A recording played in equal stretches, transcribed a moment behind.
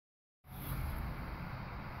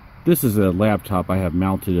This is a laptop I have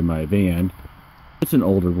mounted in my van. It's an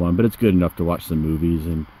older one, but it's good enough to watch some movies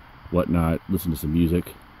and whatnot, listen to some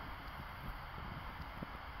music.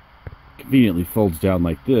 Conveniently folds down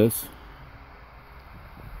like this.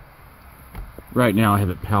 Right now I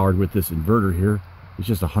have it powered with this inverter here. It's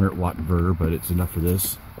just a 100-watt inverter, but it's enough for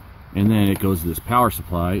this. And then it goes to this power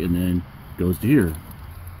supply and then goes to here.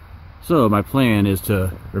 So my plan is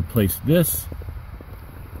to replace this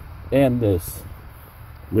and this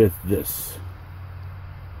with this.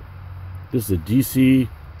 This is a DC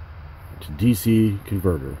to DC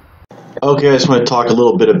converter. Okay, I just want to talk a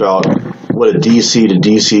little bit about what a DC to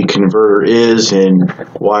DC converter is and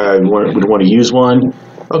why I would want to use one.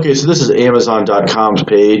 Okay, so this is Amazon.com's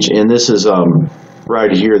page, and this is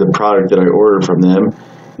right here the product that I ordered from them.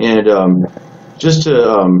 And just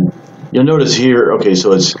to you'll notice here, okay,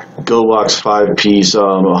 so it's GoWox 5-piece,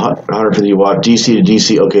 150 watt DC to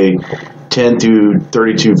DC. Okay, 10 through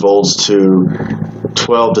 32 volts to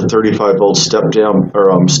 12 to 35 volts step down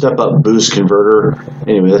or step up boost converter.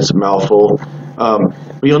 Anyway, that's a mouthful.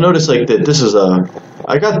 But you'll notice like that this is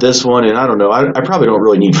I got this one, and I don't know, I probably don't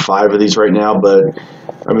really need 5 of these right now, but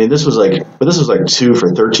I mean this was like 2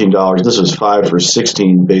 for $13. This was 5 for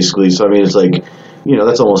 $16 basically. So I mean it's like, you know,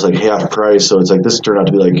 that's almost like half price. So it's like this turned out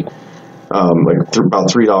to be like about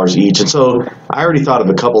 $3 each. And so I already thought of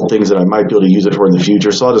a couple things that I might be able to use it for in the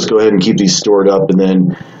future. So I'll just go ahead and keep these stored up, and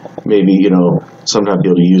then maybe, you know, sometime be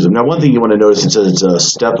able to use them. Now, one thing you want to notice, it says it's a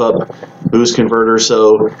step-up boost converter.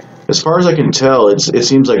 So as far as I can tell, it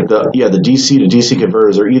seems like the DC to DC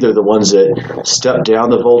converters are either the ones that step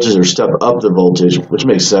down the voltage or step up the voltage, which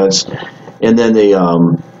makes sense. And then they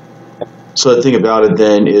so the thing about it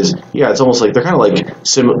then is, yeah, it's almost like they're kind of like kind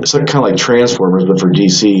of like transformers, but for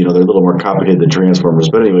DC. You know, they're a little more complicated than transformers.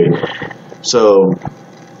 But anyway, so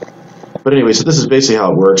this is basically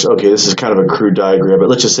how it works. Okay, this is kind of a crude diagram, but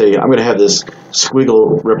let's just say I'm going to have this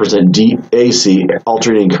squiggle represent AC,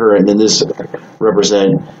 alternating current, and then this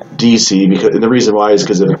represent DC. And the reason why is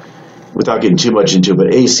because without getting too much into it,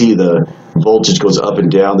 but AC, the voltage goes up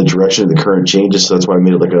and down, the direction of the current changes, so that's why I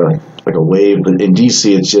made it like a wave. But in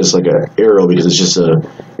DC, it's just like an arrow, because it's just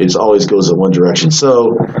it always goes in one direction.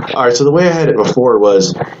 So, all right, so the way I had it before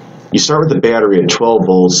was you start with the battery at 12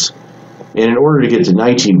 volts, and in order to get to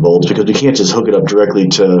 19 volts, because we can't just hook it up directly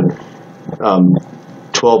to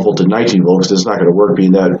 12 volt to 19 volts, because it's not going to work,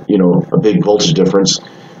 being that, you know, a big voltage difference.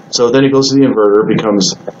 So then it goes to the inverter,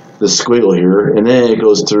 becomes the squiggle here, and then it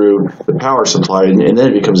goes through the power supply, and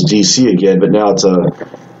then it becomes DC again, but now it's a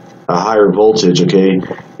higher voltage, okay?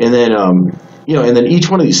 And then, you know, and then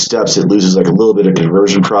each one of these steps, it loses like a little bit of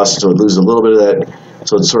conversion process, so it loses a little bit of that,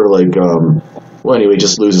 so it's sort of like, well, anyway, it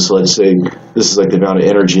just loses. So let's say this is like the amount of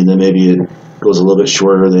energy, and then maybe it goes a little bit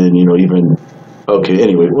shorter than, you know, even, okay,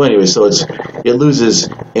 anyway, so it loses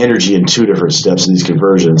energy in 2 different steps in these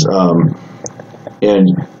conversions.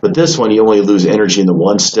 But this one, you only lose energy in the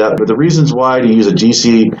one step. But the reasons why to use a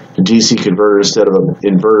DC to DC converter instead of an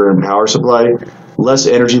inverter and power supply: less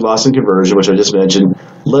energy loss in conversion, which I just mentioned,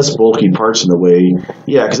 less bulky parts in the way.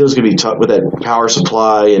 Yeah, because it was going to be tough with that power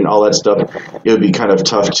supply and all that stuff. It would be kind of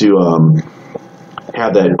tough to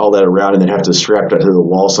have all that around and then have to strap that to the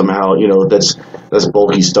wall somehow. You know, that's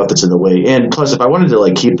bulky stuff that's in the way. And plus, if I wanted to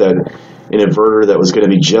like keep that an inverter that was going to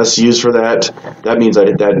be just used for that means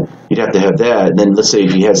you'd have to have that. And then let's say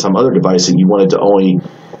if you had some other device and you wanted to only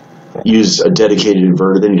use a dedicated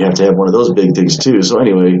inverter, then you'd have to have one of those big things too. So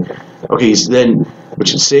anyway, okay, so then we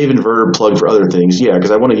should save inverter plug for other things. Yeah,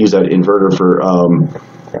 because I want to use that inverter for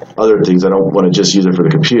other things. I don't want to just use it for the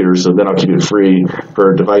computer, so then I'll keep it free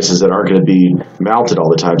for devices that aren't going to be mounted all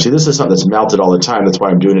the time. See, this is something that's mounted all the time. That's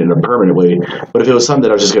why I'm doing it in a permanent way. But if it was something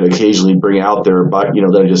that I was just going to occasionally bring out there, but, you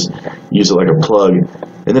know, then I just use it like a plug,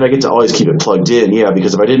 and then I get to always keep it plugged in. Yeah,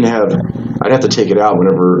 because if I didn't have, I'd have to take it out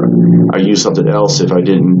whenever I use something else if I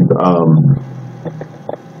didn't,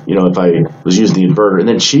 you know, if I was using the inverter. And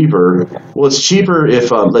then cheaper, well, it's cheaper if,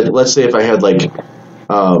 let's say if I had like,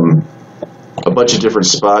 a bunch of different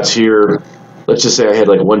spots here. Let's just say I had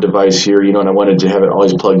like one device here, you know, and I wanted to have it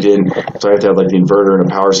always plugged in. So I have to have like the inverter and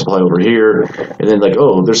a power supply over here. And then like,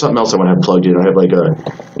 oh, there's something else I want to have plugged in. I have like a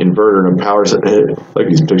inverter and a power supply. Like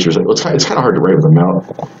these pictures. It's kind of hard to write with a mouse.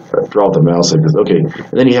 Draw with the mouse like this. Okay.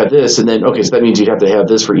 And then you have this, and then, okay, so that means you'd have to have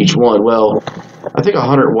this for each one. Well, I think a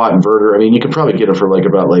 100-watt inverter, I mean, you could probably get it for like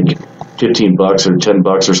about like $15 or $10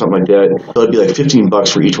 or something like that. So it'd be like $15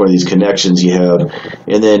 for each one of these connections you have.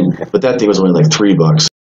 And then, but that thing was only like $3.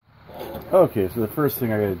 Okay, so the first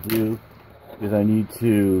thing I got to do is I need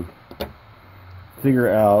to figure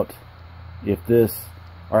out if this,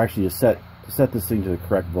 or actually to set this thing to the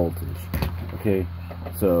correct voltage. Okay,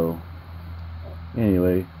 so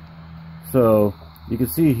anyway, So you can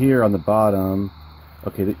see here on the bottom,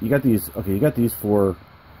 okay, you got these 4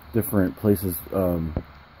 different places where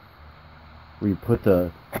you put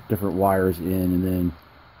the different wires in, and then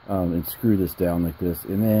and screw this down like this,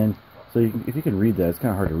 and then so if you can read that, it's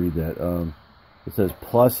kind of hard to read that. It says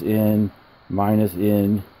plus in, minus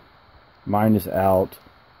out,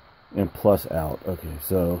 and plus out. Okay,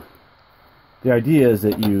 so the idea is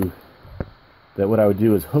that what I would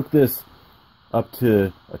do is hook this up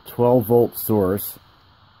to a 12-volt source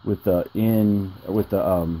with the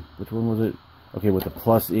which one was it? Okay, with the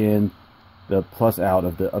plus in, the plus out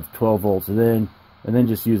of 12 volts, and then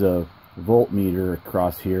just use a voltmeter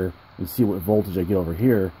across here and see what voltage I get over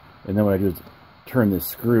here, and then what I do is turn this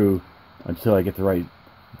screw until I get the right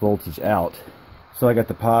voltage out. So I got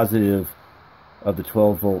the positive of the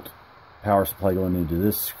 12-volt power supply going into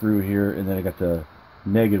this screw here, and then I got the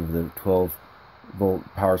negative of the 12-volt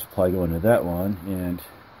power supply going into that one. And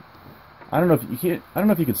I don't know if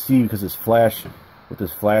you can see because this flash with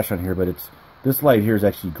this flash on here, but this light here is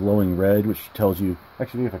actually glowing red, which tells you.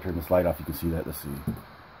 Actually, maybe if I turn this light off, you can see that. Let's see.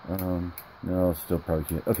 No, still probably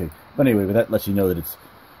can't. Okay, but anyway, but that lets you know that it's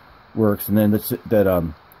works, and then it's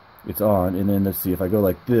on. And then let's see, if I go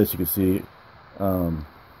like this, you can see. Oh,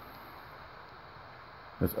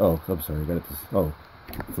 I'm sorry, I got it. Oh,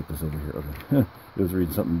 flip this over here. Okay, it was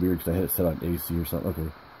reading something weird because I had it set on AC or something. Okay,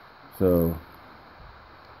 so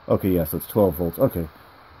yeah, so it's 12 volts. Okay,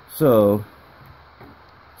 so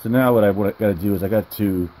now what I got to do is I got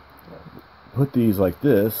to put these like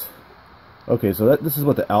this. Okay, so this is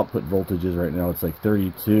what the output voltage is right now. It's like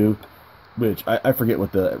 32, which I forget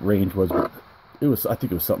what the range was, but I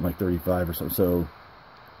think it was something like 35 or something. So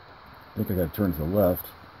I think I got to turn to the left.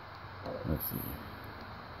 Let's see.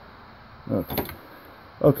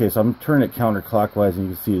 Okay, so I'm turning it counterclockwise, and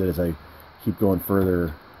you can see that as I keep going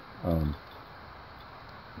further,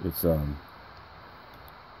 it's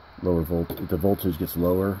lower voltage. The voltage gets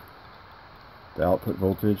lower. The output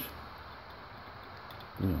voltage.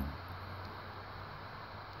 Yeah.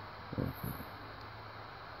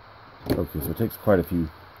 Okay, so it takes quite a few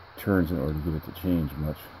turns in order to get it to change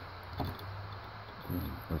much.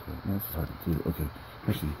 Okay, this is hard to do. Okay,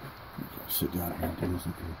 actually, sit down here and do this.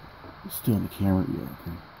 Okay, it's still in the camera. Yeah,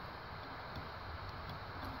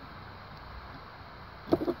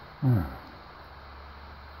 okay.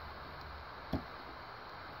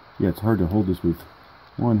 Yeah, it's hard to hold this with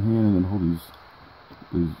one hand and then hold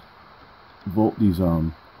these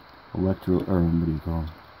electro, or what do you call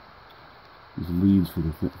them? These leads for the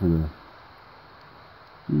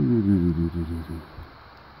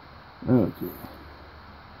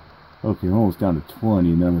okay, I'm almost down to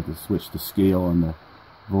 20, and then I'm going to switch the scale on the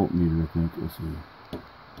voltmeter, I think. Let's see.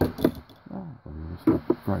 Oh, that's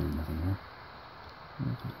not bright or nothing here.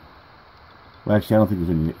 Okay. Well, actually, I don't think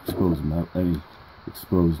there's any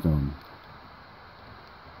exposed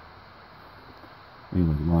any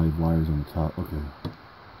like live wires on the top. Okay.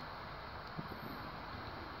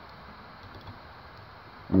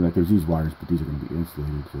 I mean, like, there's these wires, but these are going to be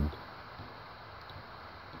insulated, so.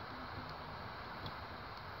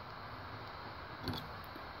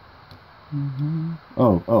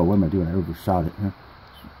 Oh, what am I doing? I overshot it. Huh?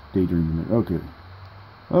 Daydreaming it.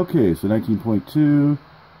 Okay, so 19.2.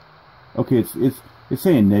 Okay, it's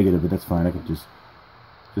saying negative, but that's fine. I could just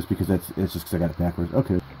because it's just because I got it backwards.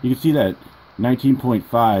 Okay, you can see that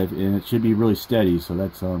 19.5, and it should be really steady, so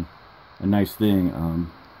that's a nice thing.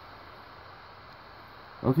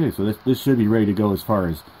 Okay, so this should be ready to go as far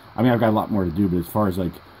as, I mean, I've got a lot more to do, but as far as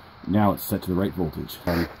like now it's set to the right voltage.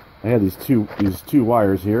 I have these two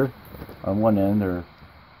wires here. On one end they're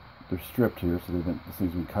stripped here, so this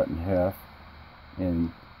thing's been cut in half,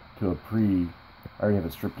 and to I already have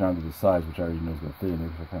it stripped down to the size, which I already know is going to fit in there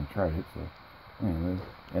because I kind of tried it. So anyway,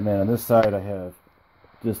 and then on this side I have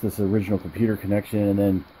just this original computer connection, and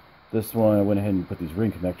then this one I went ahead and put these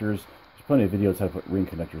ring connectors. There's plenty of videos how to put ring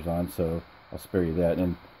connectors on, so I'll spare you that,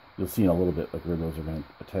 and you'll see in a little bit like where those are going to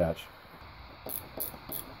attach.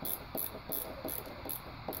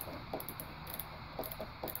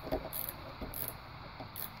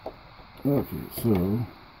 Okay, so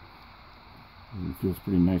it feels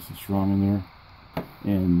pretty nice and strong in there.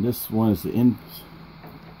 And this one is the one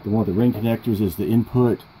with the ring connectors is the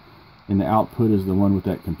input, and the output is the one with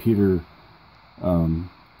that computer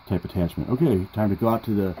type attachment. Okay, time to go out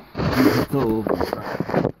to the cove.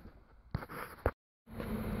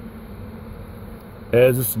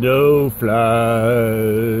 As the snow flies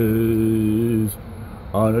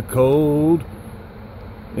on a cold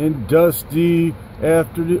and dusty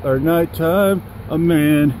afternoon or nighttime, a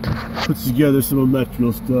man puts together some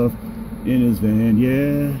electrical stuff in his van,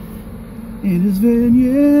 yeah. In his van,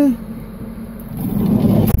 yeah.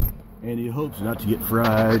 hopes not to get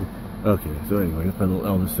fried. Okay, so anyway, that's my little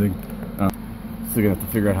Elvis thing. Still gonna have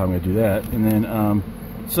to figure out how I'm gonna do that. And then,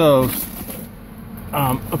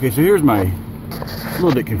 okay, so here's my, a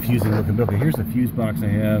little bit confusing looking, but okay, here's the fuse box I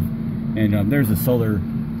have. And there's the solar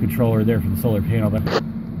controller there for the solar panel. But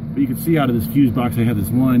you can see out of this fuse box, I have this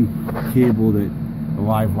one cable, that a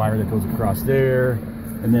live wire that goes across there.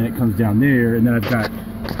 And then it comes down there. And then I've got,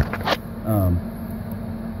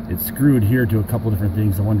 it's screwed here to a couple different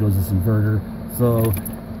things. The one goes to this inverter. So,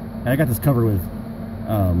 and I got this covered with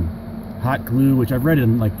hot glue, which I've read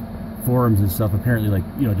in like forums and stuff. Apparently, like,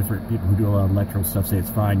 you know, different people who do a lot of electrical stuff say it's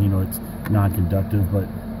fine, you know, it's non-conductive, but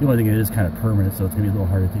the only thing, it is kind of permanent, so it's gonna be a little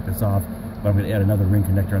hard to take this off. But I'm gonna add another ring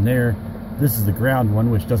connector on there. This is the ground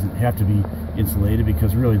one, which doesn't have to be insulated,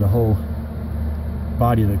 because really the whole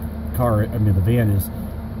body of the car, I mean the van, is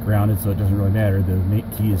grounded, so it doesn't really matter. The main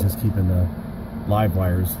key is just keeping the live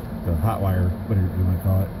wires, the hot wire, whatever you want to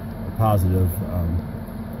call it, the positive.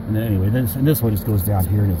 And then anyway, this one just goes down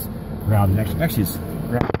here and it's grounded. Actually it's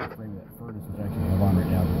grounded to the frame of that furnace, which I actually have on right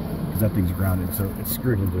now, because that thing's grounded, so it's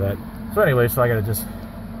screwed into that. So anyway, so I gotta just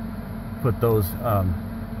put those,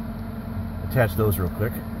 attach those real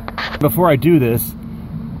quick. Before I do this,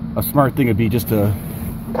 a smart thing would be just to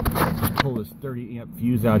pull this 30 amp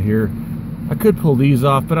fuse out here. I could pull these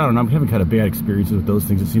off, but I don't know, I'm having kind of bad experiences with those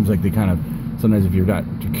things. It seems like they kind of, sometimes if you're not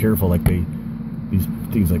too careful, like these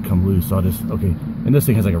things like come loose. So I'll just, okay, and this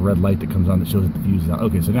thing has like a red light that comes on that shows that the fuse is out.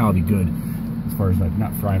 Okay, so now I'll be good as far as like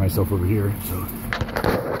not frying myself over here. So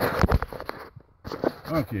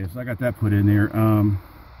okay, so I got that put in there.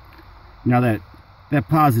 Now that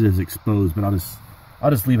positive is exposed, but I'll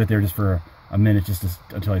just leave it there just for a minute, just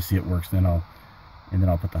until I see it works. Then I'll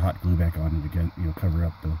put the hot glue back on it again. You know, cover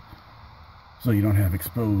up so you don't have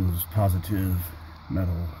exposed positive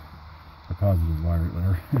metal or positive wire,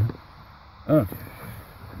 whatever. Okay.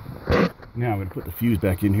 Now I'm going to put the fuse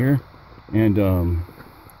back in here, and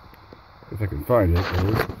if I can find it,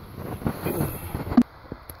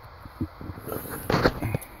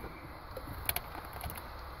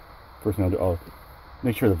 first thing I'll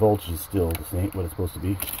make sure the voltage is still the same, what it's supposed to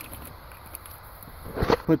be.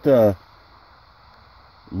 Put the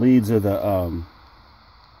leads of the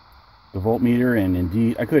voltmeter, and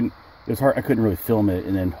indeed it was hard, I couldn't really film it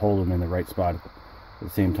and then hold them in the right spot at the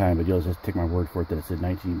same time, but you'll just take my word for it that it said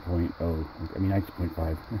 19.0, I mean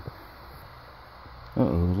 19.5.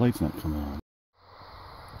 Uh-oh, the light's not coming on.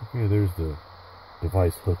 Okay, there's the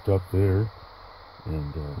device hooked up there,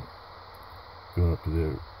 and going up to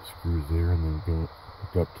the screws there, and then going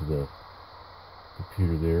hooked up to the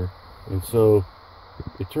computer there. And so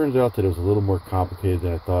it turns out that it was a little more complicated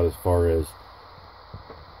than I thought, as far as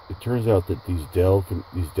it turns out that these Dell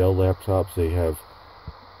laptops, they have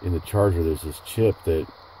in the charger, there's this chip that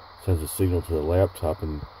sends a signal to the laptop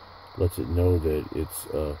and lets it know that it's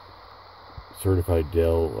a certified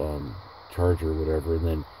Dell charger or whatever,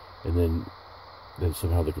 and then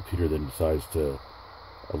somehow the computer then decides to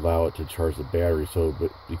allow it to charge the battery. So,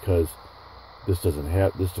 but because this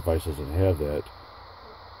device doesn't have that,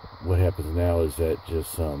 what happens now is that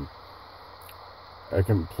just I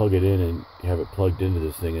can plug it in and have it plugged into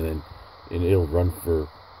this thing, and it'll run for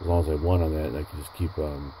as long as I want on that, and I can just keep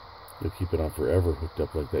you'll keep it on forever hooked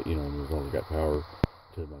up like that, you know, as long as I got power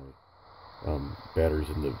to my batteries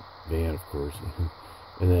in the van, of course.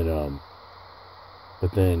 And then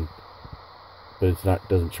but it's not,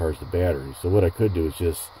 doesn't charge the battery. So what I could do is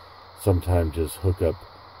just sometime just hook up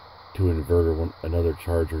to an inverter, another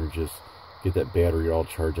charger, and just get that battery all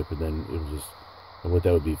charged up, and then it would just, and what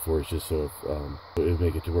that would be for is just so if it would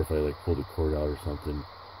make it to where if I like pulled the cord out or something,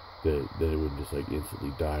 that it wouldn't just like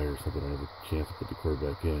instantly die or something. I have a chance to put the cord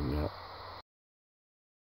back in. Yeah.